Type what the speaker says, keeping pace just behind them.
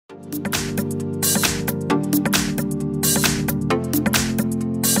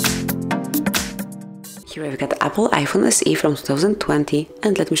Here I've got Apple iPhone SE from 2020,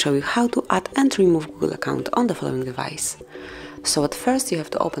 and let me show you how to add and remove Google account on the following device. So at first you have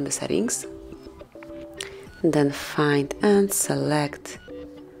to open the settings, then find and select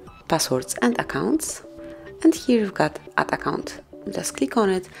passwords and accounts, and here you've got add account. Just click on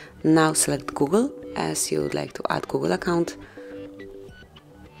it. Now select Google as you would like to add Google account.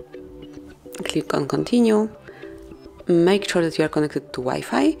 Click on continue. Make sure that you are connected to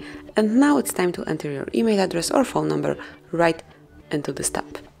Wi-Fi, and now it's time to enter your email address or phone number right into this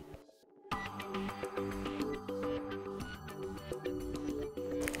tab.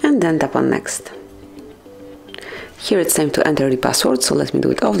 And then tap on next. Here it's time to enter the password, so let me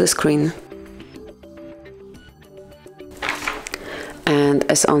do it off the screen. And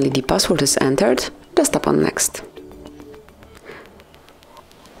as only the password is entered, just tap on next.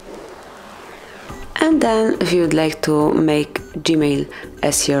 And then if you would like to make Gmail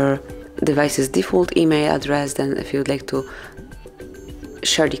as your device's default email address, then if you would like to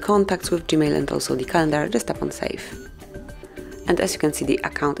share the contacts with Gmail and also the calendar, just tap on save. And as you can see, the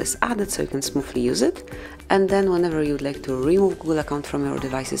account is added, so you can smoothly use it. And then whenever you would like to remove Google account from your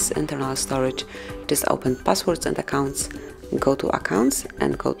device's internal storage, just open passwords and accounts, go to accounts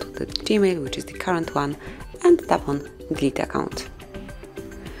and go to the Gmail, which is the current one, and tap on delete account.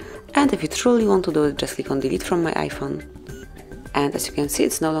 And if you truly want to do it, just click on delete from my iPhone. And as you can see,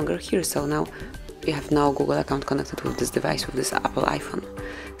 it's no longer here, so now you have no Google account connected with this device, with this Apple iPhone.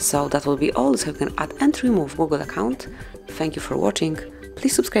 So that will be all, so you can add and remove Google account. Thank you for watching.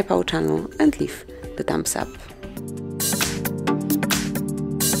 Please subscribe our channel and leave the thumbs up.